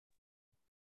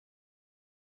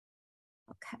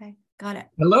Okay, got it.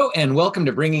 Hello and welcome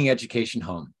to Bringing Education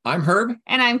Home. I'm Herb.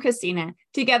 And I'm Christina.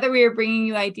 Together, we are bringing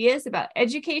you ideas about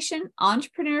education,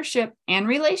 entrepreneurship, and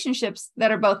relationships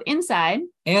that are both inside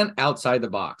and outside the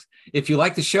box. If you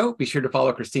like the show, be sure to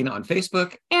follow Christina on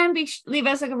Facebook. And leave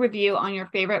us a review on your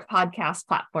favorite podcast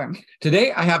platform.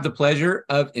 Today, I have the pleasure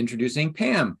of introducing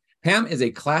Pam. Pam is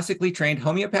a classically trained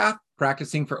homeopath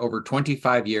practicing for over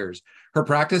 25 years. Her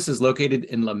practice is located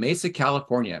in La Mesa,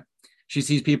 California. She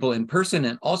sees people in person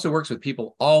and also works with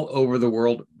people all over the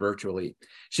world virtually.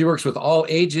 She works with all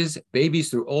ages, babies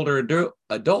through older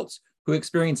adults who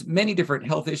experience many different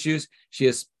health issues. She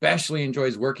especially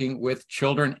enjoys working with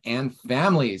children and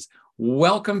families.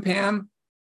 Welcome, Pam.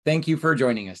 Thank you for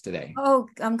joining us today. Oh,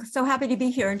 I'm so happy to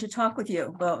be here and to talk with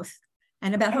you both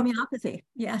and about homeopathy.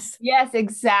 Yes. Yes,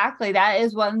 exactly. That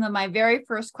is one of my very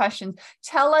first questions.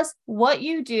 Tell us what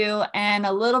you do and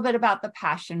a little bit about the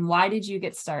passion. Why did you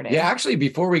get started? Yeah, actually,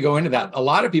 before we go into that, a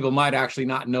lot of people might actually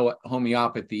not know what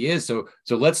homeopathy is. So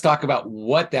let's talk about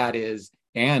what that is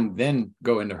and then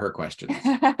go into her questions.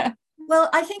 Well,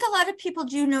 I think a lot of people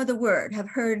do know the word,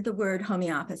 have heard the word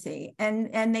homeopathy,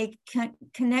 and they can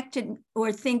connect it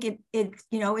or think it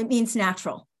means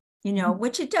natural,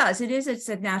 which it does. It's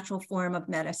a natural form of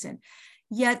medicine.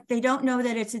 Yet they don't know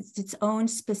that it's its own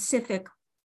specific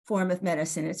form of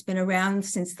medicine. It's been around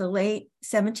since the late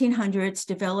 1700s,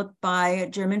 developed by a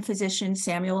German physician,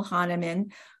 Samuel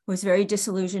Hahnemann, who was very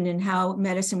disillusioned in how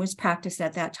medicine was practiced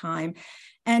at that time.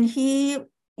 And he,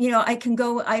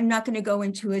 I'm not going to go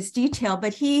into his detail,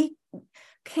 but he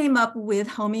came up with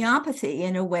homeopathy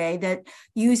in a way that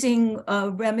using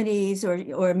remedies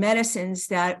or medicines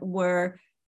that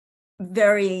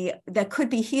could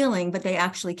be healing, but they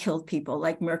actually killed people,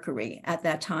 like mercury at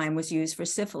that time was used for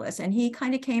syphilis. And he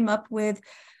kind of came up with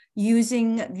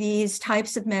using these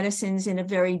types of medicines in a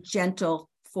very gentle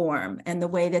form and the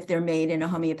way that they're made in a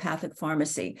homeopathic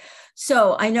pharmacy.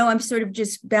 So I know I'm sort of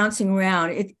just bouncing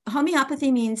around.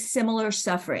 Homeopathy means similar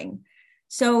suffering.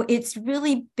 So it's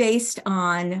really based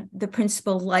on the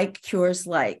principle like cures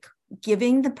like,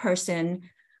 giving the person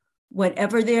what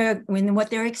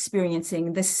they're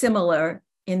experiencing, the similar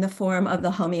in the form of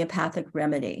the homeopathic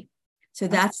remedy. So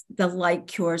that's the like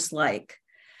cures like.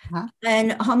 Uh-huh.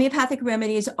 And homeopathic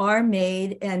remedies are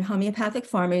made, and homeopathic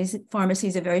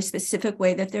pharmacies a very specific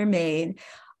way that they're made.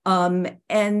 And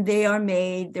they are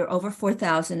made, there are over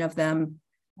 4,000 of them.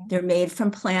 They're made from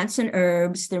plants and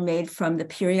herbs. They're made from the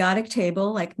periodic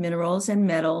table, like minerals and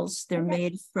metals. They're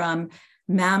made from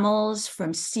mammals,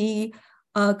 from sea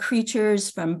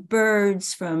creatures, from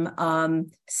birds,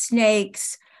 from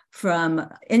snakes, from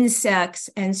insects.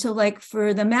 And so like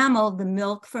for the mammal, the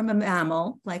milk from a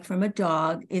mammal, like from a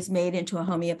dog, is made into a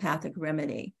homeopathic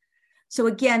remedy. So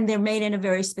again, they're made in a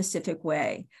very specific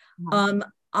way. Mm-hmm.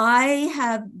 I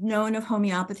have known of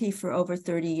homeopathy for over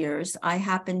 30 years. I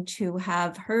happen to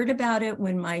have heard about it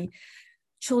when my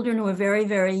children were very,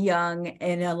 very young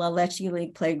in a La Leche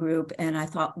League play group. And I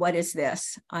thought, what is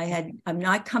this?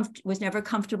 Was never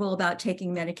comfortable about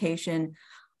taking medication.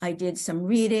 I did some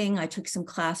reading. I took some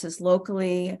classes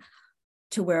locally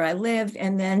to where I lived.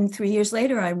 And then 3 years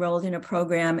later, I enrolled in a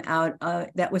program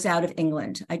that was out of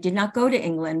England. I did not go to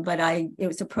England, but it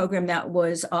was a program that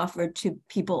was offered to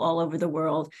people all over the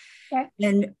world. Okay.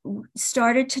 And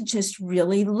started to just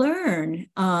really learn.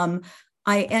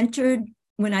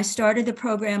 When I started the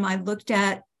program, I looked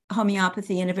at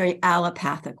homeopathy in a very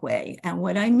allopathic way. And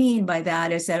what I mean by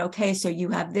that is that, okay, so you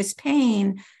have this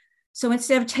pain. So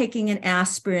instead of taking an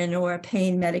aspirin or a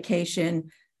pain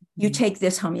medication, you take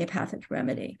this homeopathic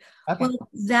remedy. Okay. Well,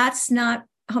 that's not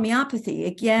homeopathy.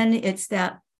 Again, it's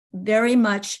that very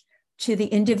much to the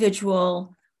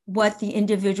individual, what the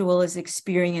individual is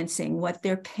experiencing, what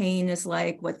their pain is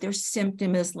like, what their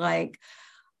symptom is like,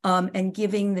 and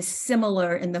giving the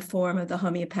similar in the form of the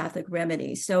homeopathic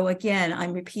remedy. So again,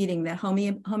 I'm repeating that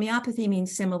homeopathy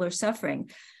means similar suffering.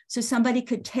 So somebody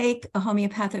could take a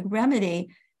homeopathic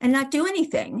remedy and not do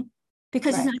anything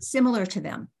because It's not similar to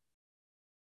them.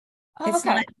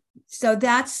 Okay. So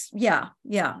that's, yeah.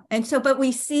 And so, but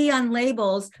we see on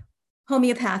labels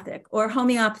homeopathic or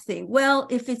homeopathy. Well,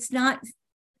 if it's not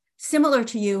similar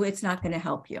to you, it's not going to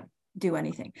help you do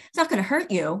anything. It's not going to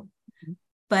hurt you,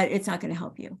 but it's not going to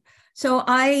help you. So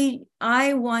I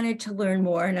wanted to learn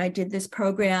more, and I did this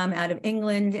program out of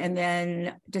England and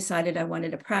then decided I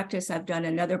wanted to practice. I've done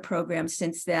another program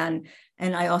since then,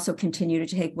 and I also continue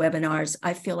to take webinars.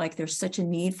 I feel like there's such a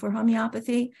need for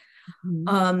homeopathy.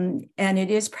 Mm-hmm. And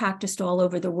it is practiced all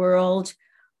over the world,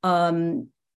 and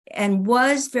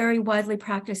was very widely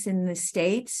practiced in the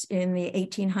States in the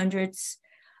 1800s.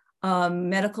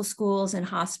 medical schools and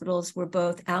hospitals were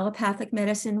both allopathic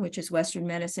medicine, which is Western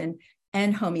medicine,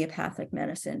 and homeopathic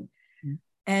medicine.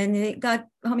 And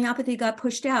homeopathy got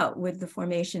pushed out with the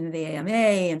formation of the AMA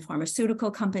and pharmaceutical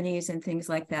companies and things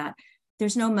like that.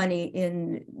 There's no money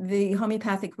in the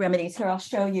homeopathic remedies. Here, I'll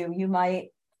show you. You might,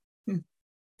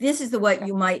 this is what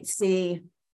you might see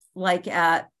like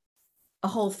at a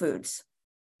Whole Foods.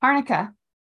 Arnica.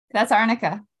 That's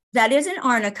arnica. That isn't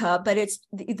arnica, but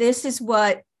this is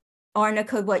what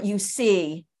arnica, what you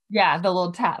see. Yeah, the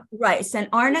little tab. Right. So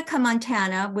Arnica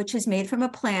montana, which is made from a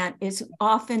plant, is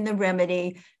often the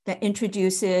remedy that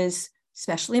introduces,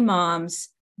 especially moms,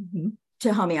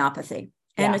 to homeopathy.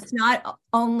 And it's not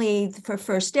only for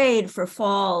first aid, for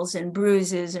falls and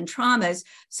bruises and traumas.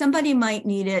 Somebody might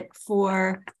need it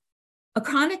for a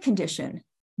chronic condition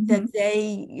that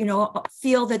they,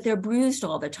 feel that they're bruised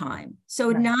all the time. So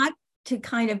not to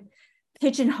kind of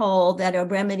pigeonhole that a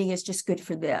remedy is just good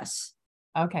for this.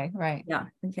 Okay, right. Yeah.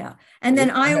 And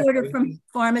then I order from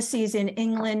pharmacies in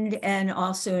England and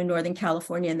also in Northern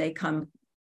California, and they come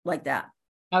like that.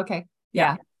 Okay.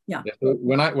 Yeah.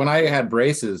 When I had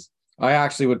braces, I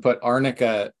actually would put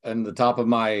arnica on the top of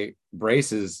my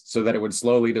braces so that it would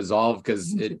slowly dissolve,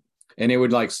 because it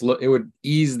would it would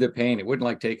ease the pain. It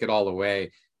wouldn't take it all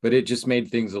away, but it just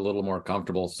made things a little more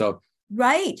comfortable. So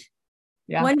right.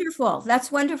 Yeah. Wonderful.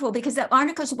 That's wonderful, because that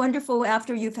arnica is wonderful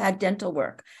after you've had dental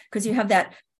work, because you have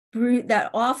that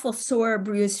awful sore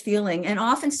bruised feeling. And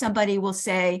often somebody will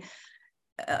say,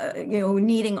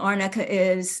 needing arnica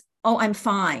is, oh, I'm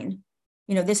fine.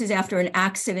 This is after an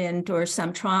accident or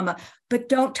some trauma, but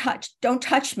don't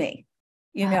touch me,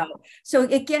 So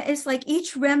it's like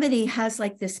each remedy has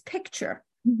like this picture,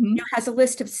 has a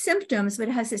list of symptoms, but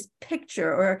it has this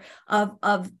picture or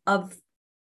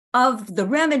of the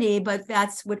remedy, but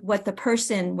that's what the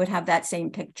person would have, that same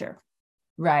picture.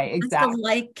 Right, exactly. So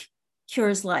like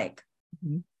cures like.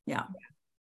 Yeah.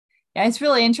 Yeah, it's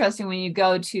really interesting when you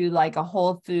go to like a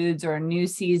Whole Foods or a New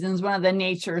Seasons, one of the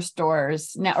nature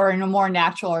stores, or in a more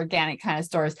natural organic kind of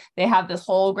stores, they have this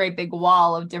whole great big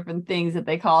wall of different things that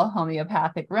they call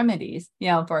homeopathic remedies,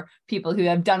 for people who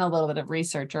have done a little bit of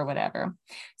research or whatever.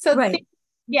 So right.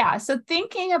 So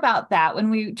thinking about that when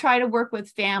we try to work with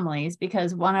families,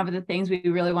 because one of the things we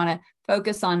really want to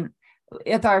focus on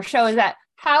with our show is that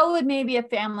how would maybe a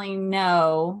family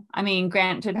know? I mean,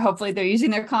 granted, hopefully they're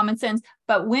using their common sense,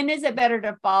 but when is it better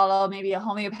to follow maybe a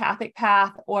homeopathic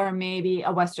path or maybe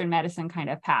a Western medicine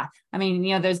kind of path? I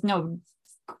mean, there's no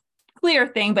clear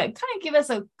thing, but kind of give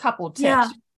us a couple tips. Yeah.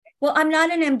 Well, I'm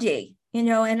not an MD,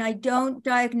 and I don't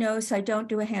diagnose. I don't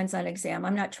do a hands-on exam.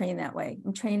 I'm not trained that way.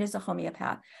 I'm trained as a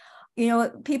homeopath.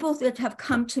 People that have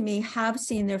come to me have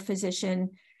seen their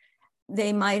physician.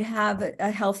 They might have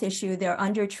a health issue. They're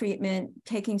under treatment,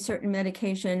 taking certain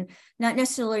medication, not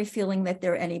necessarily feeling that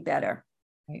they're any better.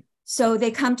 Right. So they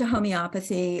come to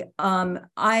homeopathy.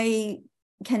 I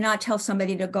cannot tell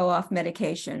somebody to go off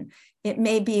medication. It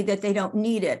may be that they don't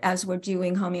need it as we're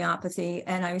doing homeopathy.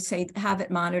 And I would say, have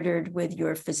it monitored with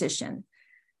your physician.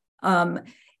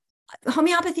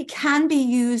 Homeopathy can be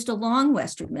used along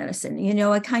Western medicine.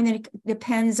 It kind of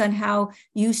depends on how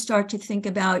you start to think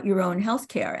about your own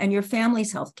healthcare and your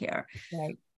family's healthcare.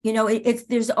 Right.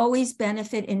 There's always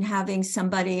benefit in having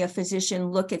a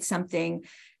physician look at something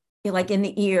like in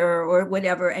the ear or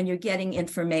whatever, and you're getting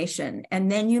information.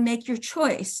 And then you make your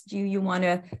choice. Do you want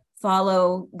to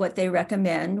follow what they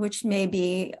recommend, which may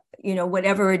be,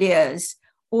 whatever it is,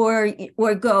 or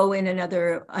go in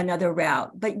another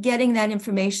route. But getting that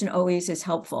information always is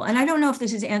helpful. And I don't know if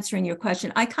this is answering your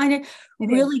question. I kind of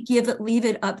really leave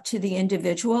it up to the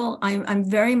individual. I'm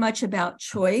very much about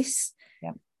choice,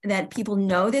 that people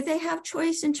know that they have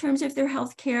choice in terms of their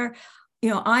healthcare.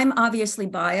 I'm obviously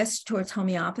biased towards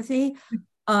homeopathy.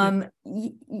 Yet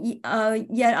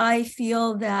I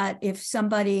feel that if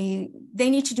they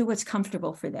need to do what's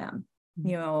comfortable for them.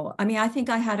 I think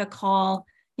I had a call.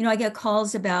 I get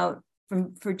calls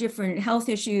for different health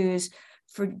issues,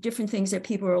 for different things that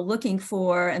people are looking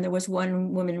for. And there was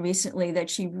one woman recently that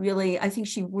I think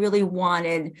she really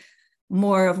wanted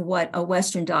more of what a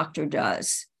Western doctor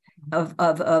does, of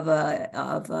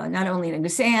not only an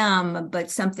exam,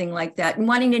 but something like that, and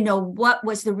wanting to know what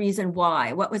was the reason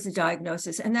why, what was the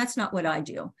diagnosis. And that's not what I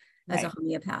do as a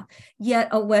homeopath. Yet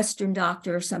a Western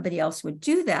doctor or somebody else would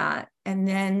do that. And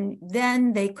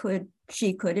then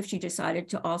she could, if she decided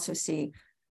to also see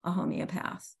a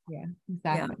homeopath. Yeah,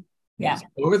 exactly. Yeah.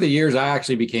 Over the years, I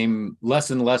actually became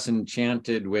less and less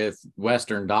enchanted with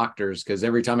Western doctors, because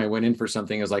every time I went in for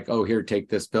something, I was like, oh, here, take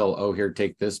this pill. Oh, here,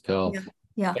 take this pill. Yeah.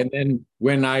 Yeah. And then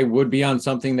when I would be on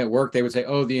something that worked, they would say,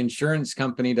 oh, the insurance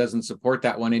company doesn't support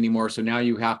that one anymore. So now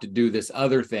you have to do this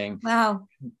other thing. Wow.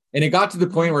 And it got to the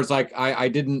point where it's like, I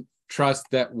didn't trust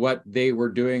that what they were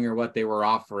doing or what they were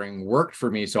offering worked for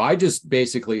me. So I just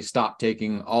basically stopped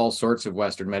taking all sorts of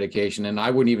Western medication, and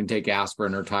I wouldn't even take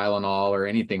aspirin or Tylenol or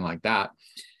anything like that.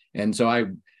 And so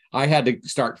I had to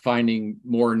start finding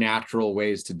more natural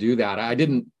ways to do that. I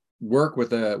didn't work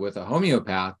with a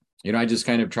homeopath. I just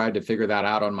kind of tried to figure that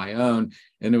out on my own,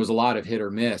 and there was a lot of hit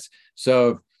or miss.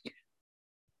 So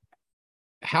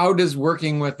how does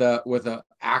working with a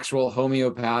actual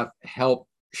homeopath help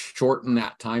shorten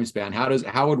that time span?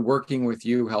 How would working with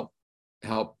you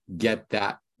help get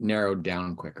that narrowed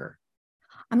down quicker?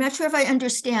 I'm not sure if I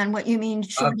understand what you mean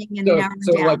shortening and So, narrowing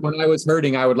so down. like when I was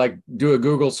hurting, I would like do a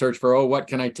Google search for, oh, what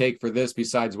can I take for this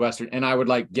besides Western? And I would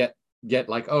like get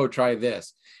like, oh, try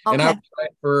this. Okay. And I would try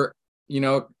it for,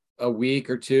 a week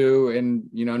or two, and,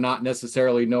 not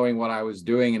necessarily knowing what I was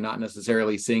doing and not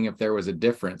necessarily seeing if there was a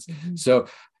difference. Mm-hmm. So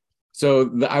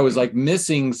I was like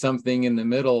missing something in the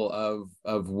middle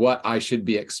of what I should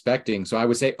be expecting. So I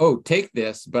would say, oh, take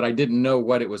this, but I didn't know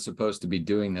what it was supposed to be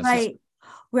doing this.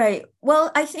 Right.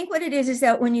 Well, I think what it is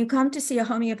that when you come to see a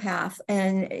homeopath,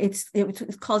 and it's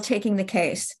called taking the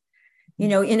case,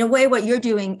 in a way, what you're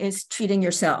doing is treating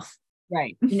yourself.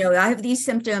 Right. I have these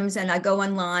symptoms, and I go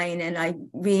online and I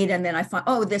read, and then I find,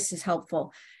 oh, this is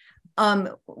helpful. And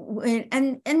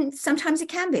sometimes it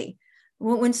can be.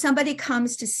 When somebody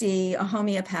comes to see a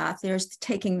homeopath, there's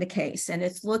taking the case, and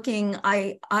it's looking,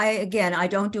 I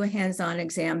don't do a hands-on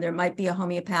exam. There might be a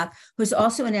homeopath who's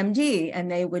also an MD,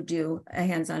 and they would do a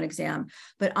hands-on exam.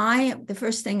 But the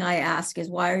first thing I ask is,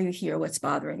 why are you here? What's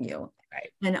bothering you? Right.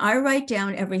 And I write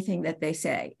down everything that they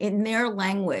say in their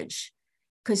language,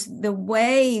 because the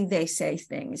way they say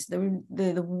things,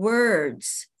 the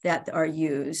words that are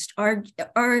used are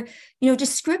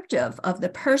descriptive of the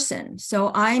person.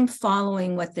 So I'm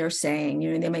following what they're saying.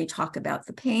 They may talk about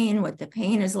the pain, what the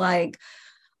pain is like,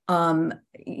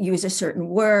 use a certain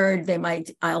word.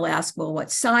 I'll ask, well,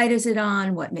 what side is it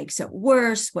on? What makes it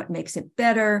worse? What makes it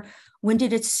better? When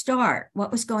did it start?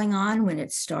 What was going on when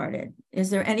it started? Is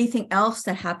there anything else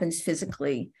that happens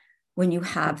physically when you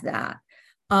have that?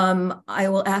 I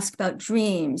will ask about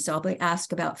dreams. I'll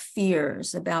ask about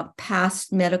fears, about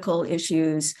past medical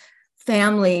issues,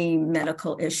 family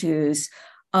medical issues.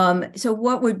 So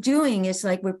what we're doing is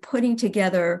like we're putting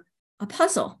together a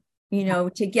puzzle,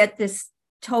 to get this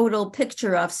total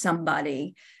picture of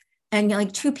somebody. And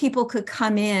like two people could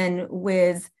come in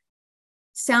with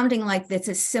sounding like that's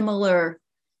a similar,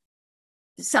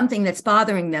 something that's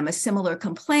bothering them, a similar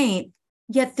complaint,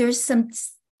 yet there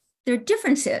are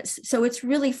differences. So it's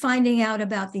really finding out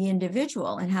about the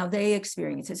individual and how they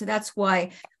experience it. So that's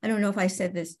why, I don't know if I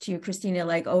said this to you, Christina,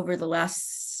 like over the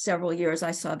last several years,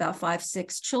 I saw about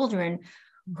 5-6 children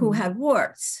who had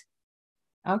warts.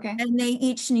 Okay. And they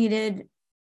each needed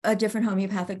a different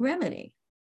homeopathic remedy.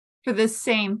 For the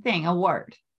same thing, a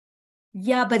wart.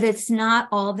 Yeah, but it's not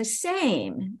all the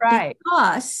same. Right.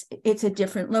 Because it's a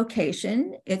different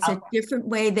location. It's a different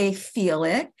way they feel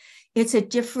it. It's a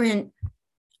different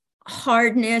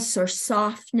hardness or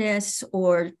softness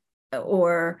or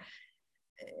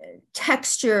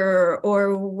texture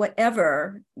or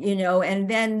whatever, and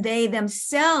then they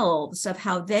themselves of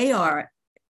how they are,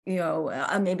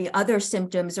 maybe other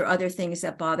symptoms or other things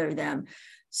that bother them.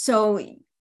 So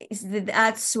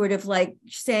that's sort of like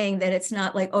saying that it's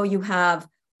not like, oh, you have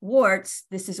warts,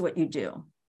 this is what you do.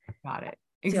 Got it.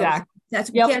 Exactly. So that's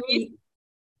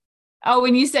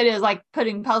when you said it was like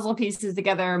putting puzzle pieces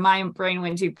together, my brain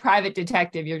went to private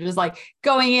detective. You're just like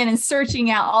going in and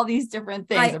searching out all these different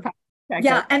things.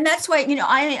 Yeah. And that's why,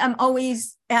 I am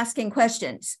always asking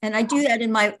questions, and I do that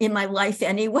in my life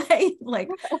anyway. Like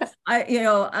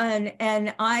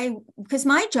because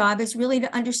my job is really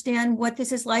to understand what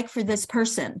this is like for this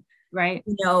person. Right.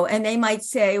 And they might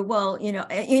say, well,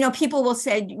 people will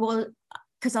say, well,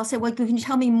 because I'll say, well, can you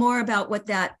tell me more about what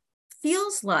that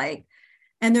feels like?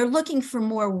 And they're looking for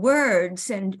more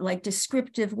words and like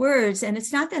descriptive words. And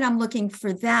it's not that I'm looking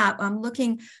for that. I'm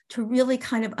looking to really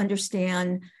kind of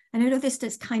understand. And I know this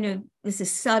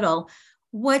is subtle,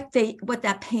 what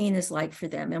that pain is like for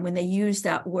them. And when they use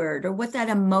that word, or what that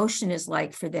emotion is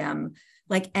like for them,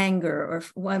 like anger, or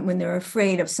when they're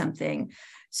afraid of something.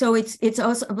 So it's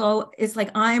also, it's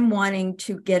like I'm wanting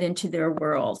to get into their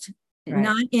world, right.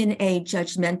 Not in a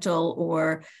judgmental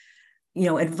or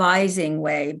advising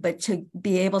way, but to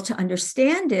be able to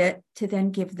understand it, to then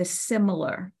give the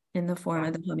similar in the form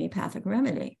of the homeopathic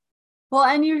remedy. Well,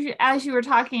 and as you were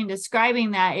talking and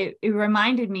describing that, it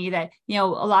reminded me that, a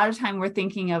lot of time we're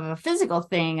thinking of a physical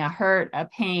thing, a hurt, a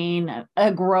pain,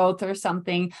 a growth or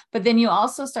something. But then you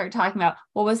also start talking about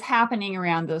what was happening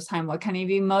around those times, what kind of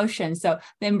emotion. So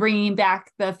then bringing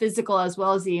back the physical as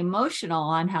well as the emotional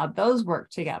on how those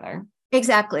work together.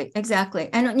 Exactly.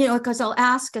 And, because I'll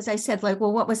ask, as I said, like,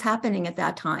 well, what was happening at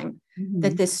that time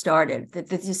that this started, that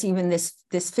this even this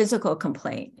physical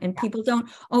complaint? And people don't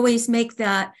always make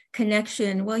that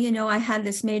connection. Well, I had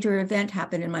this major event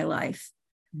happen in my life,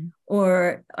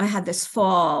 or I had this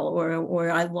fall,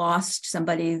 or I lost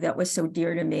somebody that was so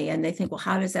dear to me. And they think, well,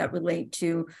 how does that relate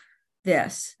to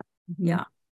this? Yeah.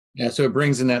 So it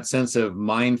brings in that sense of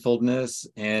mindfulness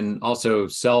and also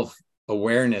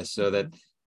self-awareness,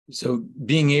 so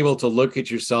being able to look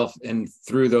at yourself and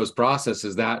through those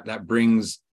processes, that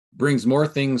brings more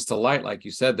things to light, like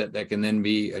you said, that can then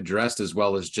be addressed as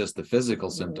well as just the physical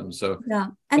symptoms. So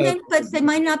and then, but they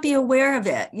might not be aware of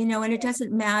it, and it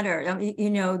doesn't matter. I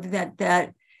mean,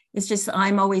 that it's just,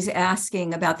 I'm always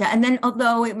asking about that. And then,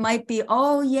 although it might be,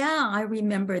 oh yeah, I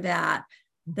remember that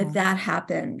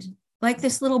happened. Like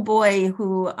this little boy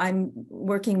who I'm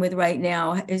working with right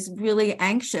now is really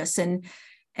anxious and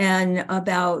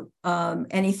about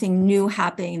anything new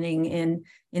happening in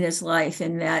his life,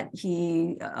 and that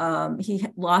he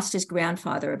lost his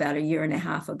grandfather about 1.5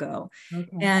 years ago.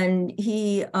 And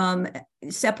he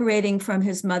separating from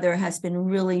his mother has been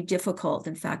really difficult.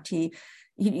 In fact,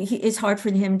 it's hard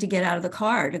for him to get out of the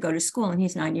car to go to school, and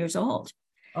he's 9 years old.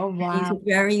 Oh wow. And he's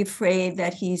very afraid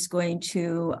that he's going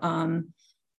to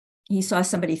he saw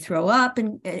somebody throw up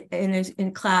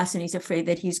in class, and he's afraid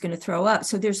that he's going to throw up.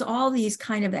 So there's all these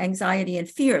kind of anxiety and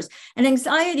fears. And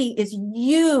anxiety is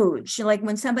huge. Like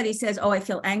when somebody says, oh, I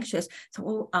feel anxious.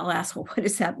 So I'll ask, well, what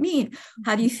does that mean?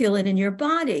 How do you feel it in your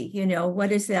body?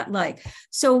 What is that like?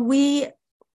 So we've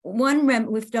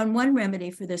done one remedy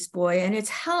for this boy, and it's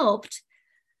helped.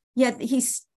 Yet he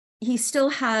still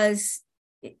has,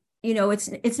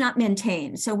 it's not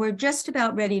maintained. So we're just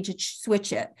about ready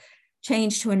to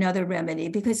change to another remedy,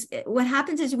 because what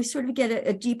happens is we sort of get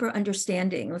a deeper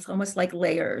understanding. It's almost like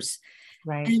layers.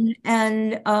 Right.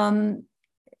 And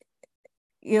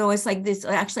it's like this,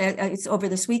 actually, it's over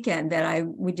this weekend that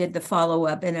we did the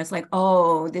follow-up, and it's like,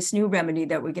 oh, this new remedy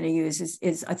that we're going to use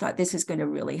is I thought this is going to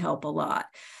really help a lot.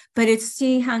 But it's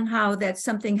seeing how that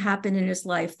something happened in his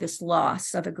life, this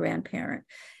loss of a grandparent.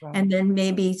 Right. And then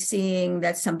maybe seeing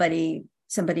that somebody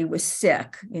was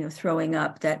sick, throwing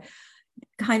up, that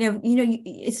kind of,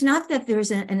 it's not that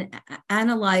there's an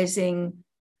analyzing,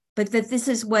 but that this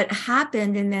is what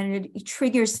happened, and then it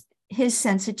triggers his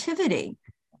sensitivity.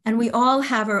 And we all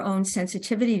have our own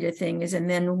sensitivity to things, and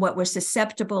then what we're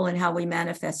susceptible and how we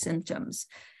manifest symptoms.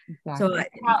 Exactly.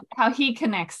 So how he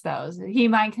connects those. He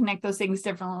might connect those things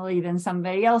differently than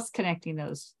somebody else connecting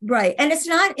those. Right. And it's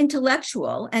not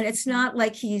intellectual, and it's not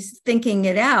like he's thinking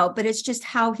it out, but it's just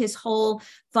how his whole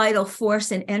vital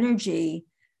force and energy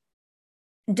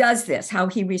does this, how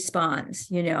he responds,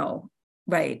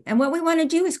 right. And what we want to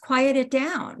do is quiet it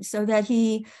down so that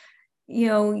he,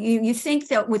 you think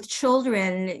that with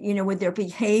children, with their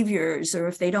behaviors, or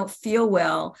if they don't feel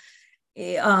well,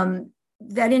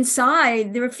 that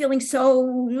inside they're feeling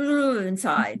so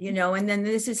inside, and then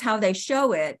this is how they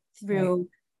show it through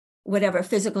whatever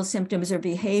physical symptoms or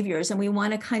behaviors. And we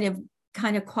want to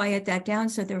kind of quiet that down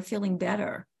so they're feeling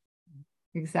better.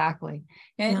 Exactly.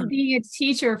 And being a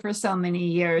teacher for so many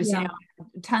years,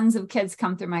 tons of kids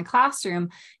come through my classroom,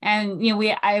 and,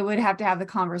 I would have to have the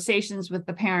conversations with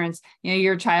the parents,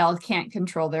 your child can't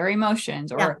control their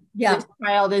emotions, or this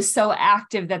child is so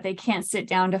active that they can't sit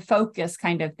down to focus,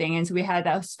 kind of thing. And so we had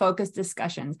those focus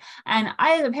discussions. And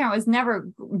I, as a parent, was never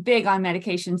big on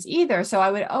medications either. So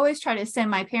I would always try to send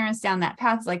my parents down that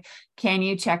path. Like, can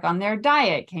you check on their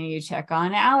diet? Can you check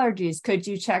on allergies? Could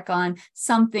you check on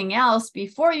something else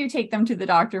before you take them to the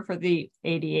doctor for the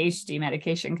ADHD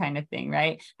medication, kind of thing,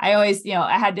 right? I always,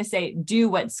 I had to say, do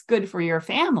what's good for your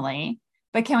family,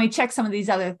 but can we check some of these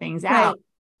other things out?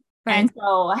 Right. And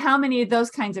so how many of those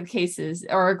kinds of cases,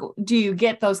 or do you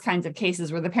get those kinds of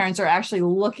cases where the parents are actually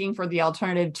looking for the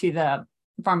alternative to the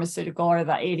pharmaceutical or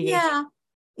the ADHD? Yeah.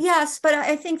 Yes, but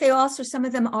I think some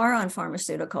of them are on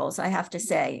pharmaceuticals, I have to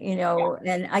say,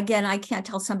 and again, I can't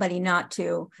tell somebody not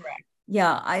to. Correct.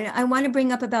 Yeah, I want to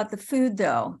bring up about the food,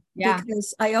 though,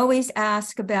 because I always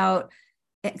ask about,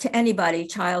 to anybody,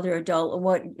 child or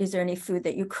adult, is there any food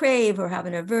that you crave or have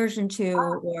an aversion to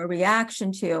or a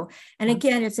reaction to? And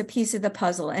again, it's a piece of the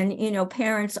puzzle. And,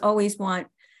 parents always want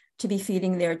to be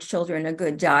feeding their children a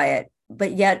good diet,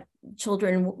 but yet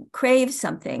children crave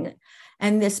something.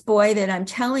 And this boy that I'm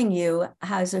telling you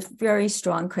has a very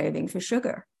strong craving for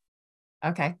sugar.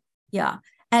 Okay. Yeah.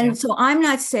 And so I'm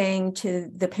not saying to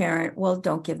the parent, well,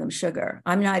 don't give them sugar.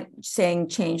 I'm not saying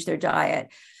change their diet.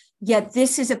 Yet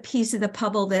this is a piece of the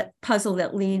puzzle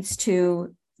that leads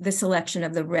to the selection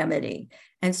of the remedy.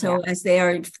 And so as they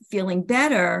are feeling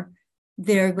better,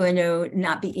 they're going to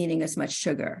not be eating as much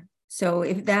sugar. So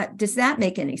if that, does that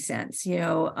make any sense? You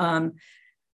know,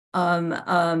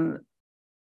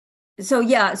 so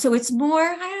yeah, so it's more,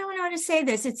 I don't know how to say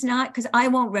this. It's not, because I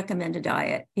won't recommend a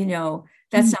diet, you know,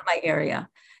 that's not my area.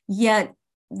 Yet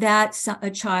that's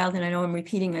a child, and I know I'm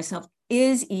repeating myself,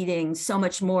 is eating so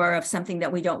much more of something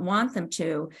that we don't want them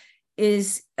to,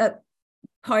 is a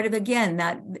part of, again,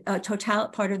 that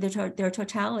part of their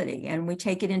totality. And we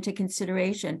take it into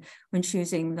consideration when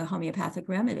choosing the homeopathic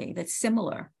remedy that's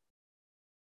similar.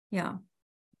 Yeah.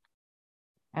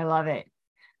 I love it.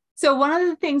 So one of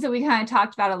the things that we kind of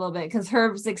talked about a little bit, because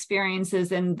Herb's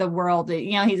experiences in the world,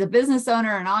 you know, he's a business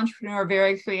owner, an entrepreneur,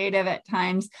 very creative at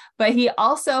times, but he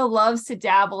also loves to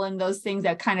dabble in those things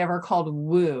that kind of are called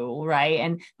woo, right?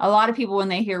 And a lot of people, when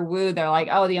they hear woo, they're like,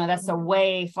 oh, you know, that's a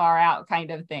way far out kind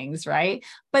of things, right?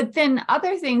 But then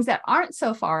other things that aren't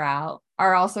so far out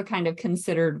are also kind of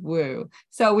considered woo.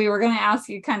 So we were going to ask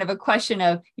you kind of a question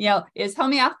of, you know, is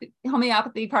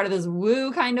homeopathy part of this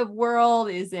woo kind of world?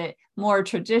 Is it more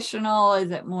traditional? Is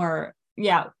it more,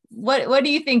 what do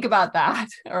you think about that?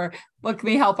 Or what can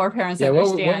we help our parents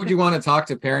understand? What would you want to talk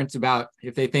to parents about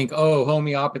if they think, oh,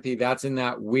 homeopathy, that's in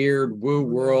that weird woo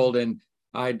world, and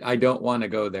I don't want to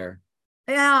go there?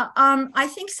 Yeah, I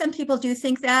think some people do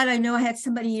think that. I know I had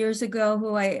somebody years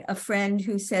ago a friend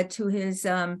who said to his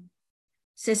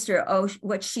sister, oh,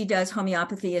 what she does,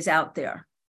 homeopathy, is out there.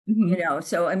 You know,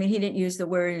 so I mean, he didn't use the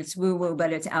word, it's woo-woo,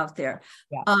 but it's out there.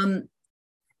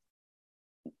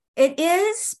 It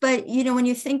is, but you know, when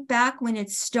you think back when it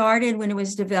started, when it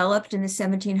was developed in the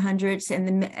 1700s,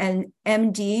 and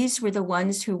MDs were the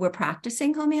ones who were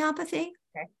practicing homeopathy.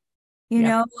 You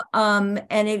know,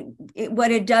 and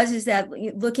what it does is that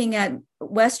looking at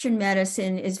Western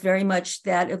medicine is very much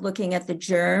that looking at the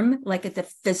germ, like at the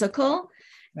physical,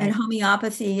 and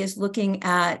homeopathy is looking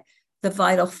at the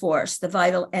vital force, the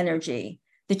vital energy,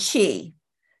 the chi,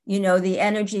 you know, the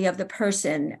energy of the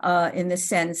person, in the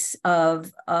sense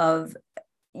of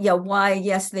why,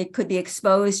 yes, they could be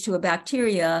exposed to a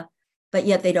bacteria, but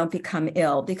yet they don't become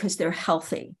ill because they're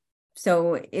healthy.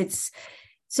 So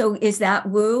is that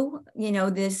woo, you know,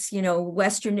 this, you know,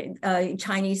 Western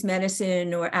Chinese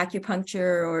medicine or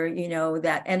acupuncture, or, you know,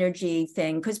 that energy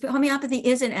thing? Because homeopathy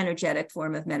is an energetic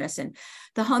form of medicine.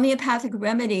 The homeopathic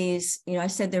remedies, you know, I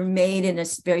said they're made in a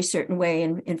very certain way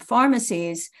in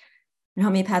pharmacies, in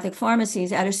homeopathic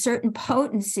pharmacies, at a certain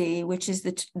potency, which is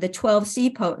the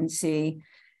 12C potency.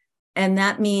 And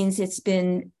that means it's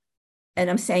been, and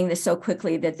I'm saying this so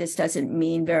quickly that this doesn't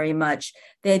mean very much,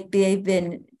 they've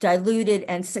been diluted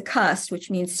and succussed, which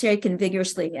means shaken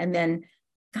vigorously and then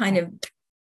kind of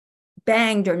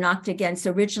banged or knocked against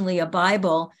originally a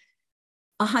Bible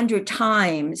 100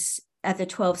 times at the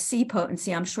 12C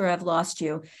potency. I'm sure I've lost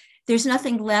you. There's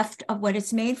nothing left of what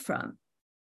it's made from.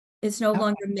 It's no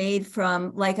longer made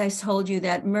from, like I told you,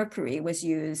 that mercury was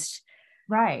used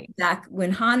back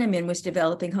when Hahnemann was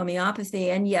developing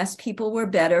homeopathy. And yes, people were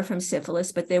better from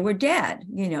syphilis, but they were dead,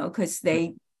 you know, because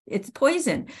it's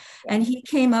poison. And he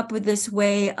came up with this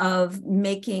way of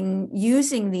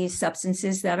using these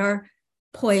substances that are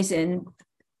poison,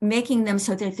 making them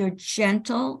so that they're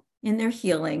gentle in their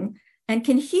healing and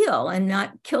can heal and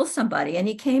not kill somebody. And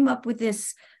he came up with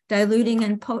this diluting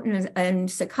and potent and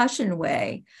succussion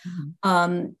way.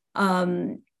 And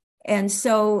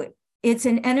so it's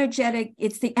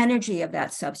the energy of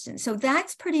that substance. So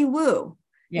that's pretty woo,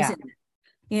 isn't it?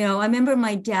 You know, I remember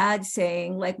my dad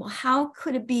saying, like, well, how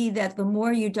could it be that the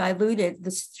more you dilute it,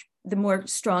 the more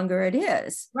stronger it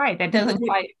is? Right. That doesn't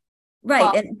quite.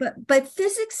 Right. But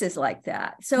physics is like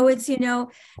that. So it's, you know,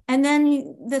 and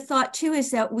then the thought too is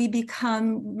that we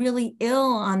become really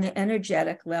ill on the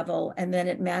energetic level, and then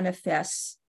it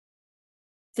manifests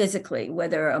physically,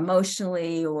 whether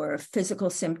emotionally or physical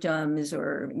symptoms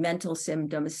or mental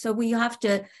symptoms. So we have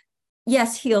to,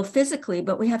 yes, heal physically,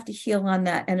 but we have to heal on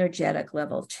that energetic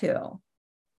level too.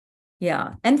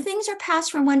 Yeah. And things are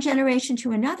passed from one generation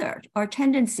to another, our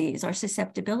tendencies, our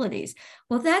susceptibilities.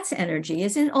 Well, that's energy,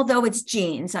 isn't it? Although it's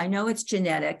genes, I know it's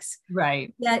genetics.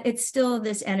 Right. Yet it's still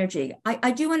this energy.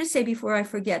 I do want to say before I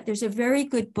forget, there's a very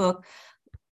good book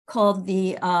called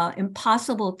The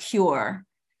Impossible Cure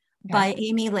by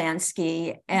Amy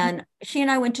Lansky. And she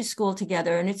and I went to school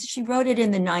together, and she wrote it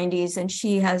in the 90s, and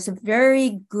she has a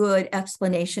very good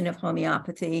explanation of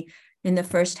homeopathy. in the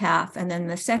first half. And then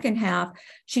the second half,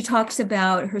 she talks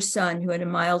about her son who had a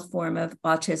mild form of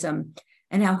autism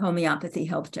and how homeopathy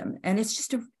helped him. And it's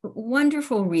just a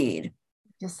wonderful read.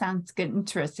 Just sounds good,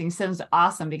 interesting. Sounds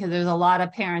awesome, because there's a lot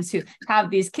of parents who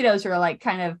have these kiddos who are like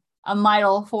kind of a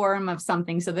mild form of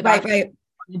something. So the doctor doesn't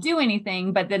want to do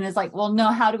anything, but then it's like, well,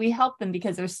 no, how do we help them?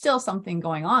 Because there's still something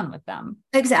going on with them.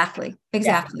 Exactly.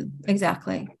 Yeah.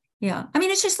 Yeah. I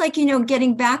mean, it's just like,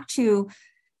 getting back to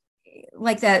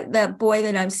like that boy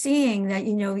that I'm seeing, that,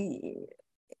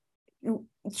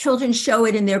 children show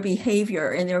it in their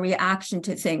behavior and their reaction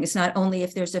to things, not only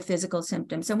if there's a physical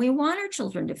symptoms. And we want our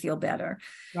children to feel better,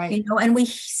 right? And we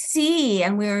see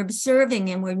and we're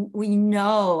observing and we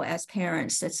know as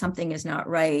parents that something is not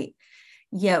right.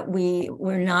 Yet we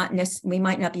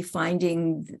might not be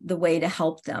finding the way to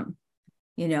help them,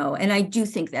 And I do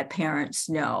think that parents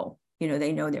know,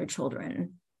 they know their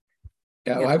children.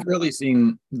 Yeah, well, I've really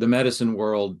seen the medicine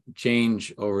world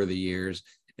change over the years,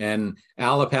 and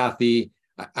allopathy,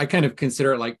 I kind of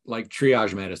consider it like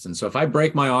triage medicine. So if I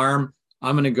break my arm,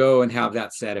 I'm going to go and have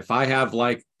that set. If I have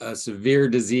like a severe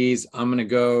disease, I'm going to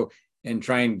go and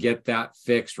try and get that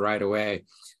fixed right away.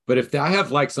 But if I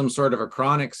have like some sort of a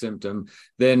chronic symptom,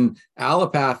 then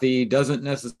allopathy doesn't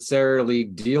necessarily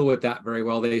deal with that very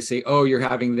well. They say, oh, you're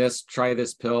having this, try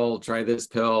this pill, try this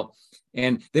pill.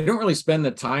 And they don't really spend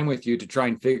the time with you to try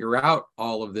and figure out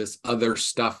all of this other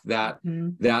stuff that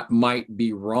might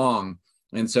be wrong.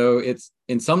 And so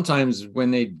sometimes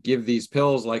when they give these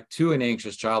pills like to an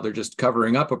anxious child, they're just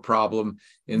covering up a problem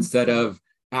instead of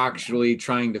actually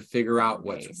trying to figure out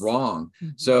what's wrong.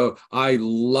 So I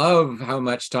love how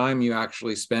much time you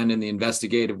actually spend in the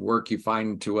investigative work you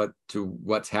find to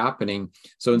what's happening.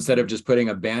 So instead of just putting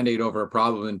a Band-Aid over a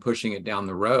problem and pushing it down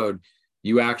the road,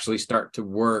 you actually start to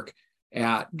work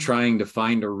at trying to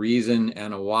find a reason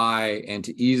and a why and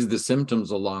to ease the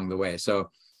symptoms along the way. So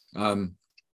I'm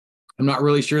not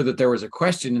really sure that there was a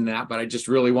question in that, but I just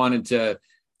really wanted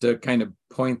to kind of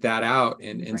point that out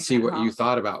and see what you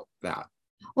thought about that.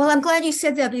 Well, I'm glad you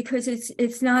said that, because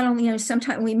it's not only,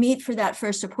 sometimes we meet for that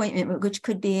first appointment, which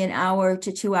could be an hour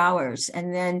to 2 hours,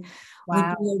 and then we do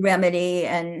a remedy,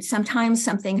 and sometimes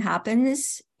something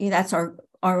happens. That's our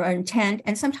intent,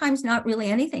 and sometimes not really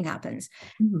anything happens.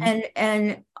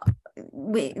 And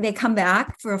they come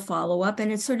back for a follow-up,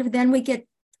 and it's sort of, then we get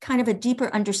kind of a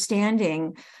deeper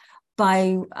understanding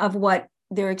of what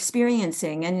they're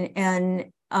experiencing.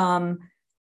 And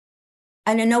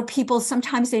I know people,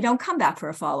 sometimes they don't come back for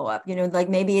a follow-up, like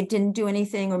maybe it didn't do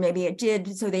anything, or maybe it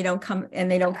did, so they don't come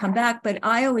back. But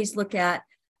I always look at,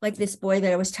 like this boy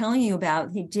that I was telling you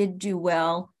about, he did do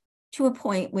well to a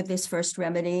point with this first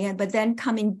remedy, but then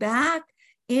coming back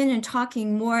in and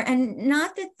talking more, and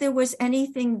not that there was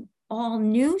anything all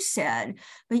new said,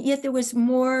 but yet there was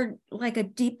more like a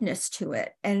deepness to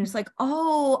it. And it's like,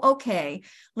 oh, okay,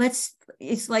 it's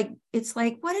like,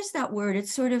 what is that word?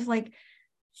 It's sort of like,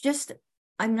 just,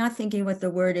 I'm not thinking what the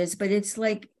word is, but it's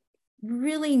like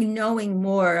really knowing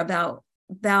more about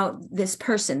this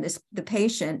person, the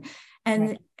patient.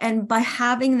 And by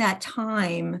having that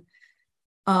time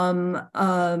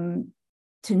to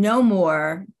know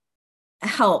more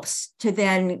helps to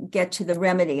then get to the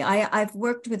remedy. I've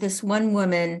worked with this one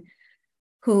woman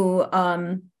who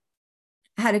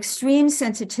had extreme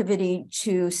sensitivity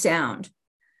to sound.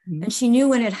 And she knew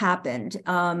when it happened,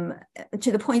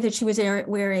 to the point that she was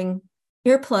wearing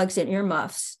earplugs and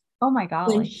earmuffs. Oh my God.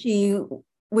 When she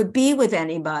would be with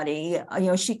anybody,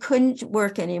 she couldn't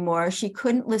work anymore. She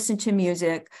couldn't listen to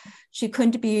music. She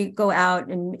couldn't go out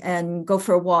and go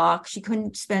for a walk. She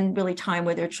couldn't spend really time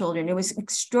with her children. It was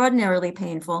extraordinarily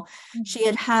painful. She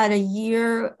had a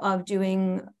year of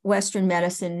doing Western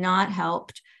medicine, not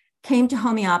helped, came to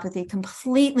homeopathy,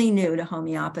 completely new to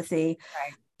homeopathy.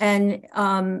 Right.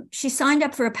 And she signed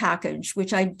up for a package,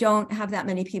 which I don't have that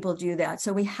many people do that.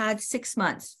 So we had 6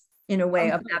 months in a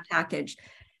way of that package.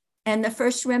 And the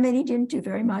first remedy didn't do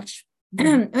very much.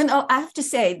 And I have to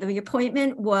say, the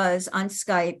appointment was on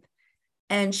Skype,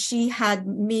 and she had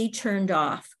me turned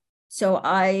off.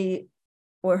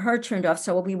 Or her turned off.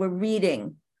 So we were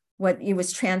reading what it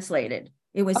was translated.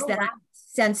 It was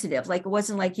sensitive. Like, it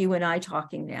wasn't like you and I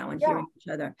talking now and hearing each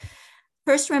other.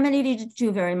 First remedy didn't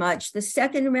do very much. The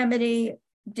second remedy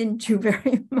didn't do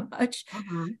very much.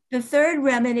 The third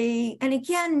remedy, and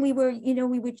again, we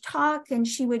would talk, and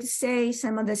she would say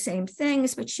some of the same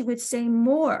things, but she would say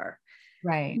more.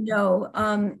 Right.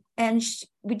 And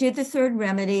we did the third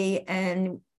remedy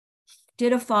and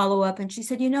did a follow-up, and she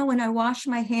said, when I wash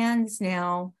my hands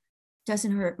now, it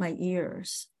doesn't hurt my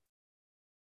ears.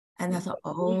 And I thought,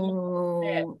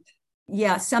 oh,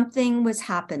 yeah, something was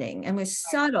happening, and was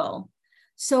subtle.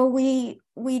 So we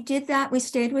did that. We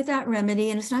stayed with that remedy,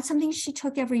 and it's not something she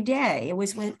took every day. It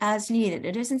was as needed.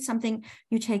 It isn't something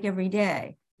you take every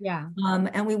day. Yeah.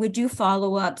 And we would do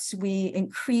follow-ups. We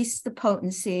increased the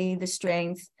potency, the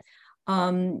strength.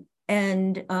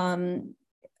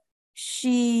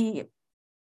 She,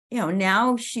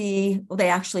 now they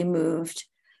actually moved.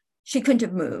 She couldn't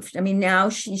have moved. I mean, now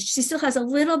she still has a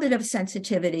little bit of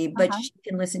sensitivity, but she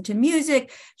can listen to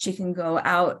music. She can go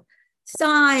outside.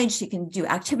 She can do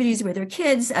activities with her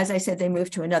kids. As I said, they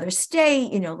moved to another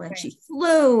state, and she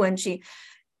flew, and she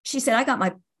said, I got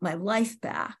my life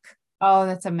back. Oh,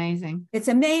 that's amazing. It's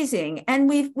amazing. And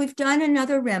we've done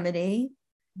another remedy.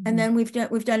 And then we've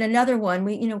done another one.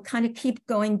 We, kind of keep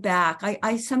going back.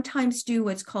 I sometimes do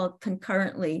what's called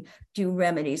concurrently do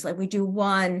remedies. Like we do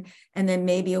one, and then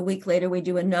maybe a week later we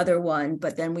do another one,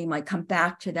 but then we might come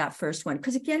back to that first one.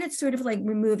 Because again, it's sort of like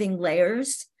removing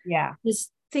layers. Yeah. There's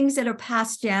things that are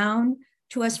passed down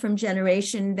to us from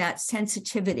generation, that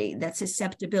sensitivity, that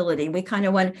susceptibility. We kind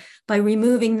of want, by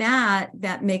removing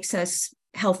that makes us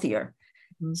healthier.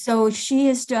 So she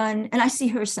has done, and I see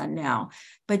her son now,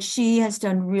 but she has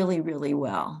done really, really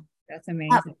well. That's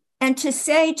amazing. And to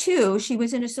say too, she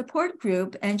was in a support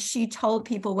group and she told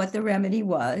people what the remedy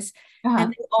was,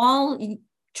 and they all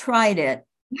tried it,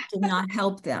 did not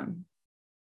help them.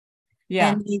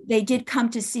 Yeah. And they did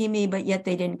come to see me, but yet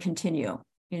they didn't continue,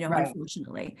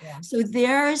 unfortunately. Yeah. So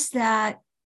there's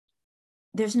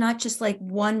not just like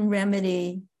one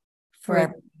remedy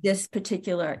for this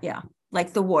particular,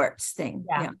 like the warts thing.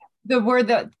 Yeah. The words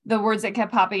that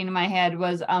kept popping into my head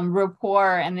was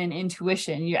rapport and then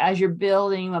intuition. As you're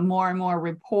building a more and more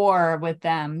rapport with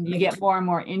them, you get more and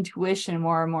more intuition,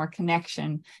 more and more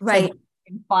connection. Right. So you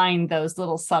can find those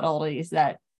little subtleties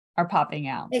that are popping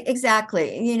out.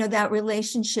 Exactly. That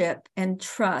relationship and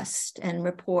trust and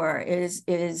rapport is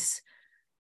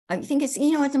I think it's,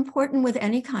 it's important with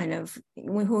any kind of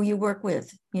who you work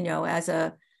with,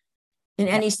 in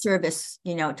any service,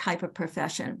 type of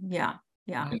profession. Yeah.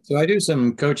 So I do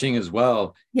some coaching as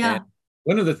well. Yeah. And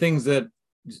one of the things I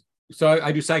do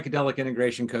psychedelic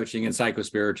integration coaching and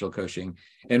psychospiritual coaching.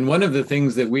 And one of the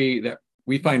things that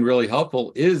we find really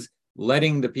helpful is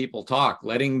letting the people talk,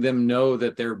 letting them know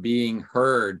that they're being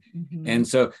heard. And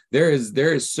so there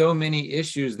is so many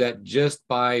issues that just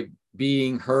by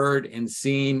being heard and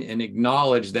seen and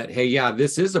acknowledged that, hey, yeah,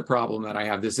 this is a problem that I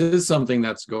have. This is something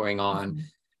that's going on.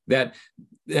 That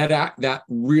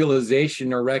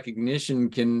realization or recognition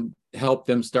can help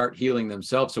them start healing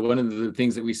themselves. So one of the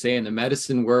things that we say in the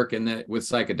medicine work and that with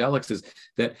psychedelics is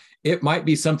that it might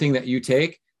be something that you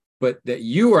take, but that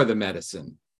you are the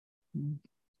medicine.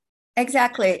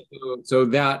 Exactly. So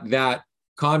that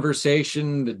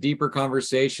conversation, the deeper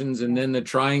conversations, and then the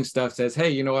trying stuff says, hey,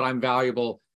 you know what? I'm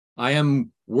valuable. I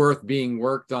am worth being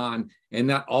worked on. And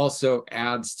that also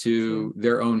adds to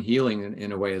their own healing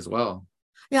in a way as well.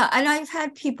 Yeah. And I've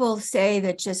had people say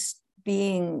that just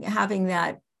having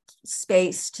that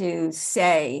space to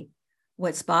say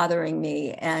what's bothering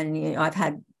me. And, I've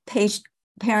had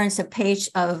parents of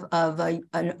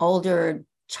an older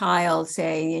child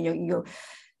say,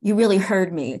 you really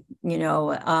heard me,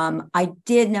 I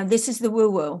did. Now this is the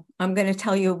woo-woo. I'm going to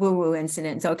tell you a woo-woo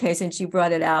incident. Okay. Since you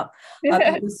brought it out,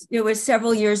 it was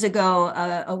several years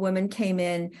ago. A woman came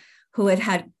in who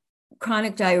had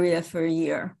chronic diarrhea for a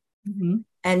year.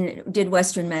 And did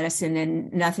Western medicine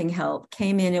and nothing helped.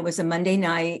 Came in, it was a Monday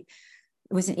night.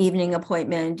 It was an evening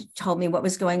appointment, told me what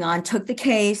was going on, took the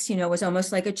case, it was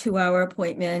almost like a 2-hour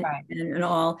appointment and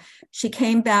all. She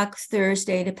came back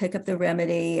Thursday to pick up the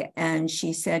remedy. And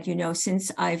she said,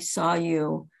 since I saw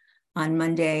you on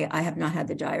Monday, I have not had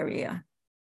the diarrhea.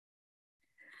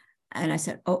 And I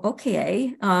said, oh,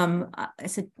 okay. I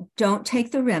said, don't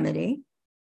take the remedy.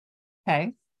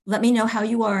 Okay. Let me know how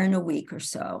you are in a week or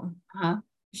so.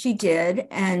 She did,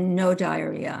 and no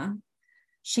diarrhea.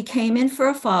 She came in for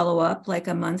a follow-up like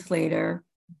a month later,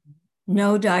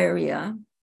 no diarrhea,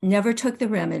 never took the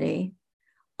remedy.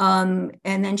 And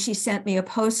then she sent me a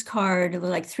postcard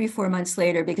like 3-4 months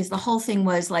later, because the whole thing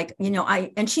was like,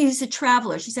 and she's a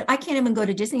traveler. She said, I can't even go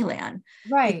to Disneyland.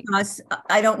 Right. Because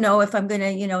I don't know if I'm going to,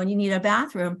 and you need a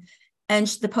bathroom. And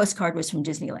the postcard was from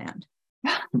Disneyland.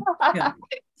 Yeah.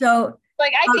 So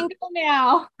like, I can go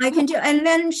now. I can do. And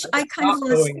then I kind of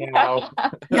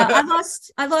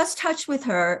lost. I lost touch with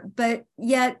her, but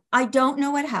yet I don't know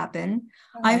what happened.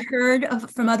 I heard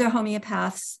from other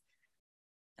homeopaths,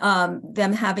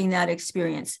 them having that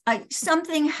experience.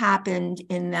 Something happened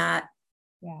in that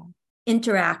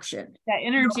interaction, that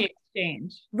energy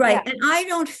exchange. Right. And I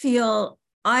don't feel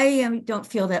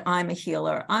that I'm a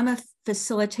healer. I'm a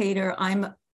facilitator. I'm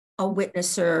a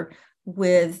witnesser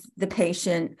with the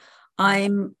patient.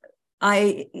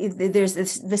 There's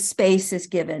this, the space is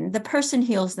given. The person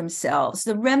heals themselves.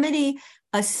 The remedy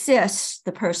assists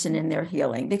the person in their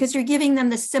healing because you're giving them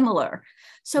the similar.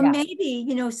 So maybe,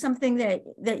 something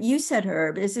that you said,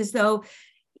 Herb, is as though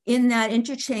in that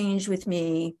interchange with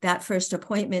me, that first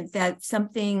appointment, that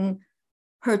something,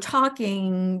 her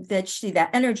talking, that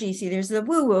energy, see, there's the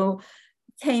woo-woo,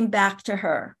 came back to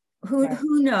her.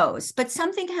 Who knows? But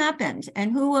something happened.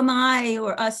 And who am I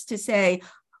or us to say,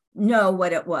 know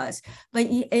what it was? But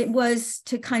it was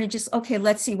to kind of just, okay,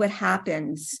 let's see what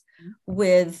happens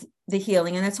with the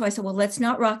healing. And that's why I said, well, let's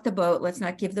not rock the boat. Let's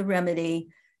not give the remedy.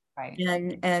 Right.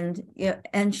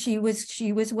 And she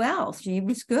was well. She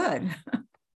was good.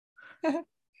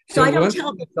 So I don't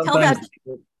tell that.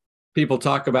 People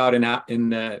talk about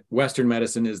in Western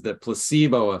medicine is the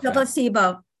placebo effect. The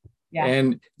placebo. Yeah.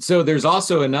 And so there's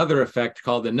also another effect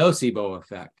called the nocebo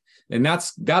effect. And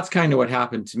that's kind of what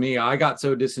happened to me. I got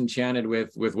so disenchanted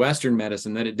with Western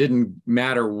medicine that it didn't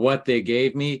matter what they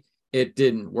gave me. It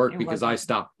didn't work because I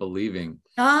stopped believing.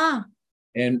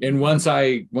 And once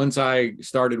I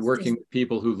started working with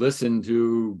people who listened,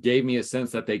 who gave me a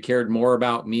sense that they cared more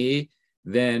about me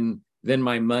than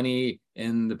my money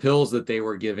and the pills that they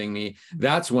were giving me,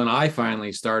 that's when I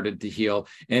finally started to heal.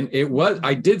 And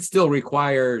I did still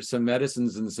require some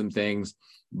medicines and some things,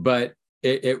 but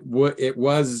it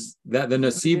was that the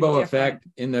nocebo effect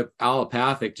in the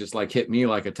allopathic just like hit me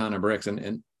like a ton of bricks,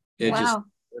 and it just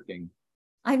working.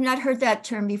 I've not heard that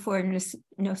term before.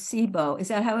 Nocebo. Is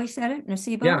that how I said it?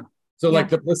 Nocebo? Yeah. So like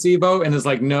the placebo, and it's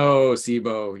like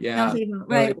nocebo. Yeah. Nocebo.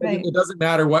 Right. It doesn't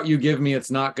matter what you give me.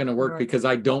 It's not going to work because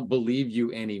I don't believe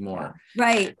you anymore.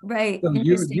 Yeah. Right. So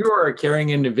you are a caring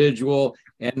individual,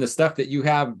 and the stuff that you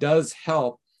have does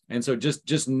help. And so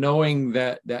just knowing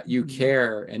that you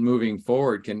care and moving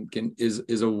forward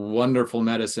is a wonderful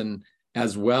medicine,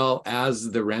 as well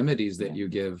as the remedies that you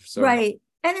give. So right.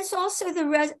 And it's also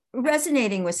the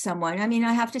resonating with someone. I mean,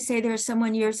 I have to say there was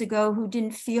someone years ago who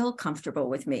didn't feel comfortable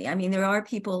with me. I mean, there are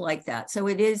people like that. So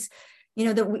it is,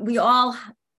 that we all,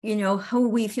 who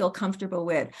we feel comfortable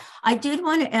with. I did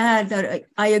want to add that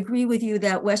I agree with you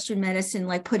that Western medicine,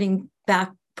 like putting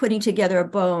together a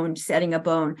bone, setting a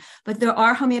bone, but there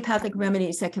are homeopathic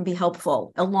remedies that can be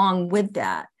helpful along with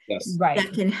that. Yes. Right.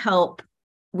 That can help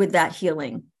with that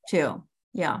healing too.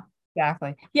 Yeah.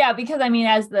 Exactly. Yeah, because I mean,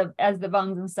 as the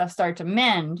bones and stuff start to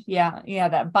mend,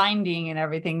 that binding and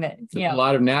everything that a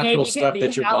lot of natural stuff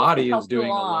that your body is doing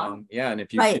along. Yeah, and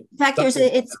if you in fact,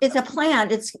 it's a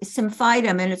plant. It's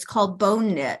symphytum, and it's called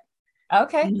bone knit.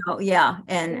 Okay. Yeah,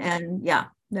 and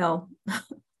no.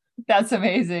 That's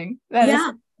amazing.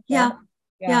 Yeah.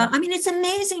 I mean, it's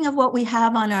amazing of what we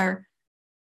have on our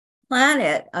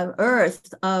planet of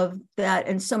Earth of that,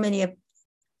 and so many of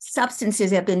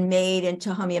substances have been made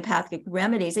into homeopathic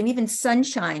remedies, and even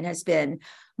sunshine has been,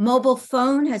 mobile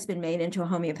phone has been made into a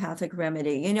homeopathic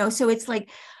remedy, so it's like,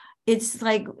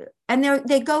 and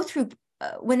they go through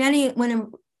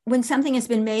when something has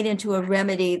been made into a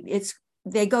remedy,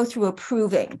 they go through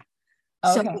approving.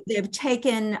 Okay. So they've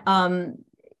taken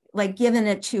given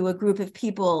it to a group of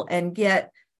people and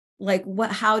get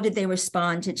how did they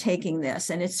respond to taking this,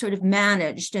 and it's sort of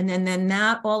managed, and then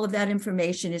that all of that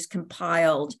information is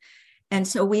compiled, and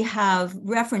so we have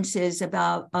references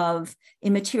of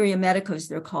immateria medicos,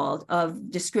 they're called, of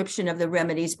description of the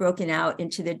remedies broken out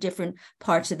into the different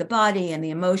parts of the body and the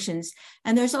emotions,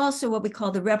 and there's also what we call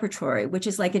the repertory, which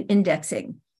is like an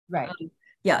indexing. Right.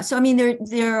 So I mean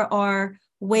there are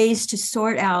ways to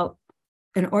sort out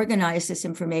and organize this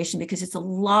information because it's a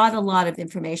lot of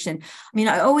information. I mean,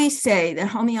 I always say that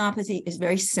homeopathy is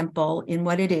very simple in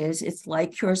what it is. It's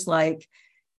like cures like.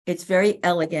 It's very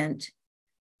elegant.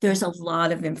 There's a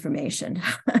lot of information.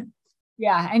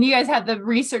 Yeah, and you guys have the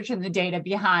research and the data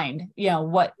behind,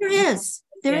 what there is.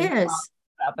 Right.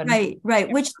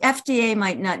 Which FDA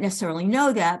might not necessarily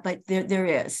know that, but there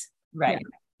is. Right.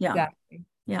 Yeah. Exactly.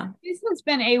 Yeah. This has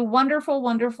been a wonderful,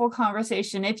 wonderful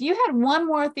conversation. If you had one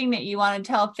more thing that you want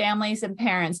to tell families and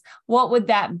parents, what would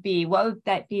that be? What would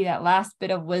that be, that last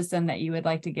bit of wisdom that you would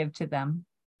like to give to them?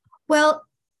 Well,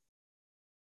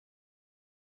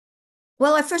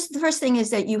 the first thing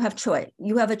is that you have choice.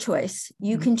 You have a choice.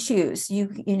 You can choose.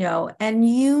 And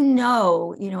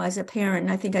as a parent,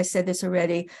 and I think I said this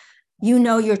already,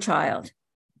 your child,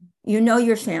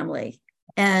 your family,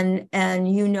 and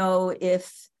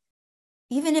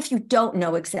even if you don't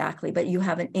know exactly, but you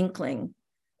have an inkling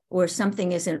or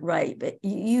something isn't right, but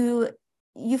you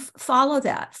follow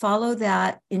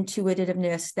that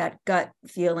intuitiveness, that gut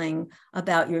feeling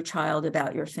about your child,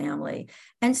 about your family,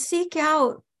 and seek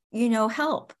out,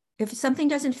 help. If something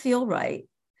doesn't feel right,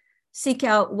 seek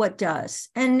out what does,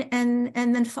 and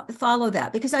then follow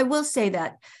that. Because I will say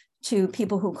that to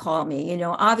people who call me, you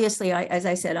know, obviously, as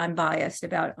I said, I'm biased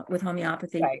with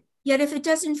homeopathy. Right. Yet if it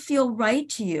doesn't feel right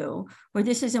to you, or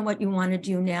this isn't what you want to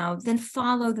do now, then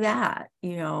follow that.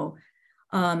 You know,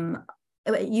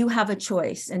 you have a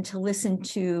choice, and to listen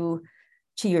to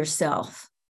yourself.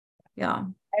 Yeah.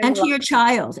 And to your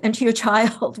child,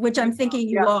 which I'm thinking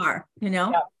you are, you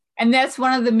know. Yeah. And that's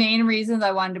one of the main reasons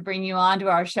I wanted to bring you on to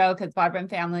our show, because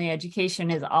Vibrant Family Education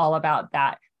is all about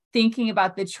that. Thinking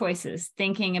about the choices,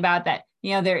 thinking about that,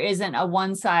 you know, there isn't a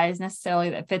one size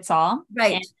necessarily that fits all.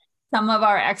 Right. And some of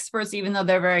our experts, even though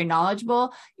they're very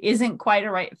knowledgeable, isn't quite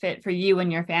a right fit for you and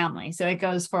your family. So it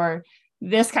goes for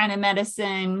this kind of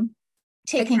medicine,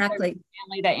 taking care of your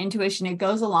family, that intuition, it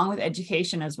goes along with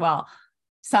education as well.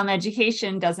 Some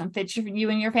education doesn't fit you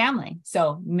and your family.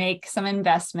 So make some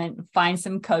investment, find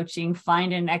some coaching,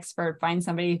 find an expert, find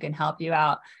somebody who can help you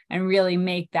out, and really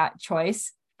make that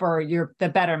choice for the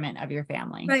betterment of your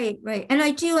family. Right. And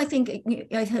I think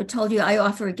I have told you, I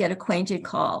offer a get acquainted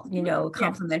call, you know,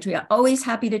 complimentary. I'm always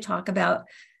happy to talk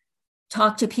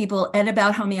to people and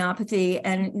about homeopathy,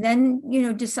 and then, you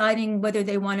know, deciding whether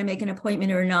they want to make an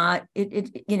appointment or not.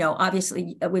 It you know,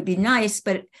 obviously it would be nice,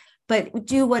 but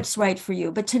do what's right for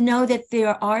you. But to know that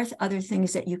there are other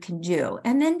things that you can do,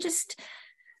 and then just,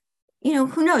 you know,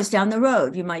 who knows, down the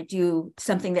road, you might do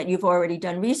something that you've already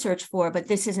done research for, but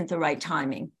this isn't the right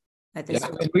timing at this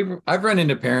point. I've run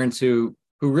into parents who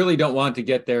really don't want to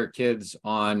get their kids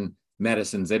on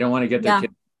medicines. They don't want to get their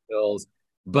kids on pills,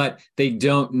 but they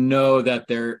don't know that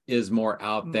there is more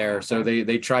out there. So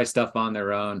they try stuff on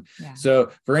their own. Yeah.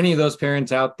 So for any of those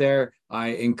parents out there, I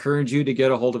encourage you to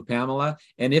get a hold of Pamela.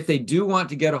 And if they do want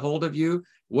to get a hold of you,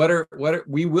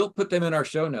 we will put them in our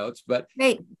show notes, but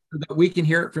so that we can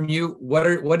hear it from you.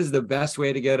 What is the best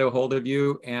way to get a hold of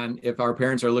you? And if our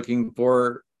parents are looking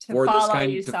for this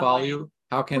kind to follow you,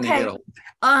 how can they get a hold of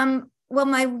you? Well,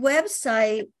 my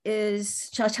website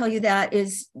is, I'll tell you that,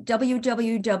 is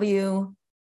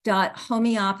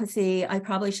www.homeopathy. I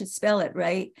probably should spell it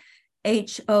right.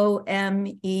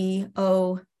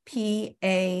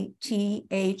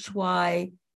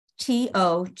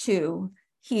 HOMEOPATHYTO2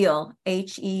 heal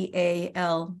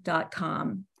HEAL.com.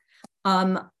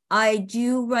 I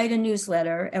do write a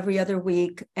newsletter every other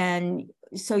week, and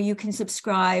so you can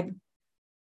subscribe,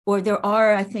 or there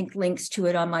are, I think, links to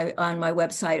it on my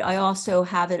website. I also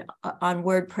have it on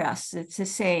WordPress. It's the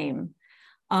same.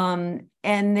 And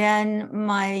then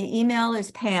my email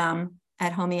is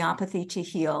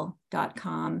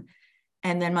pam@homeopathytoheal.com.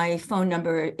 And then my phone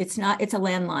number, it's a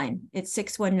landline. It's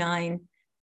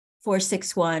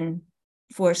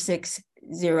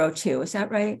 619-461-4602. Is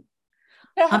that right?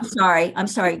 I'm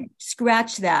sorry.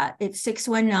 Scratch that. It's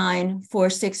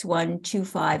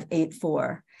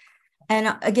 619-461-2584.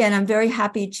 And again, I'm very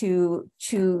happy to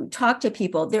talk to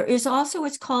people. There is also,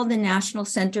 it's called the National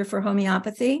Center for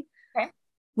Homeopathy,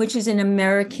 which is an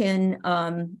American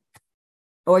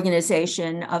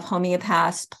organization of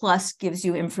homeopaths, plus gives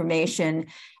you information.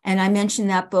 And I mentioned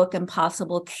that book,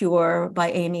 Impossible Cure, by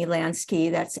Amy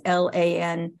Lansky. That's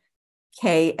LANSKY.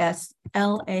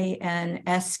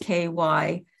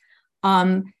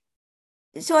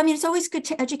 So, I mean, it's always good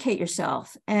to educate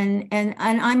yourself, and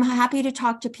I'm happy to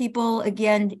talk to people,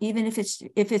 again, even if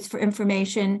it's for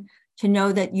information, to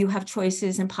know that you have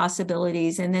choices and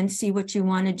possibilities, and then see what you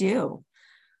want to do.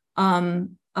 I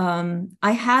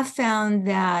have found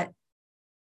that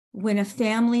when a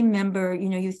family member, you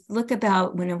know, you look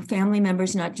about when a family member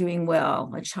is not doing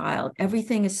well, a child,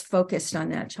 everything is focused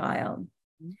on that child.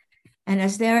 And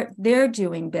as they're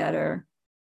doing better,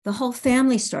 the whole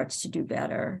family starts to do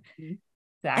better.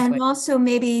 Exactly. And also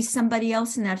maybe somebody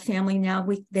else in that family now,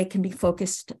 they can be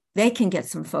focused, they can get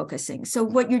some focusing. So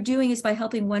what you're doing is, by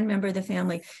helping one member of the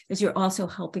family, is you're also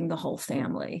helping the whole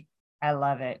family. I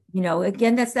love it. You know,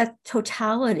 again, that's that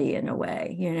totality in a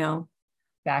way, you know.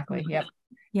 Exactly. Yep.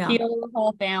 Yeah. Heal the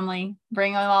whole family,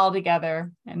 bring them all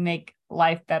together, and make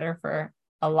life better for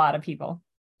a lot of people.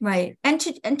 Right. And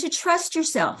to trust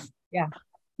yourself. Yeah.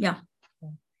 Yeah.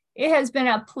 It has been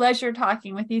a pleasure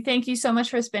talking with you. Thank you so much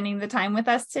for spending the time with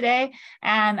us today.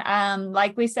 And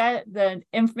like we said, the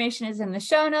information is in the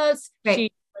show notes. Great.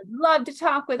 She would love to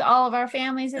talk with all of our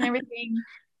families and everything.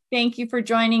 Thank you for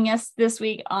joining us this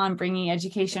week on Bringing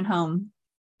Education Home.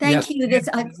 Thank you.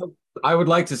 I would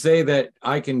like to say that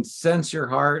I can sense your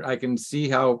heart. I can see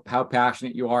how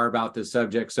passionate you are about this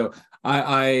subject. So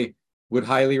I would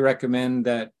highly recommend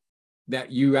that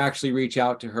that you actually reach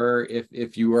out to her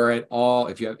if you are at all,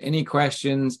 if you have any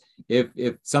questions,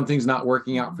 if something's not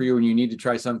working out for you and you need to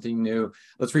try something new,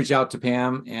 let's reach out to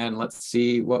Pam and let's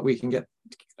see what we can get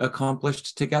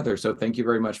accomplished together. So thank you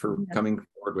very much for coming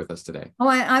forward with us today. Oh,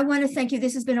 I want to thank you.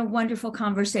 This has been a wonderful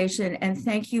conversation, and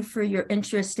thank you for your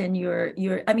interest and your,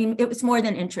 I mean, it was more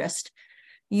than interest.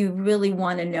 You really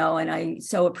want to know, and I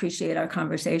so appreciate our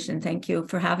conversation. Thank you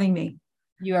for having me.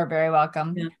 You are very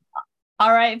welcome. Yeah.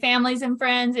 All right, families and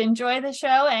friends, enjoy the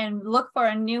show and look for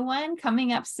a new one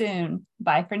coming up soon.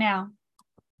 Bye for now.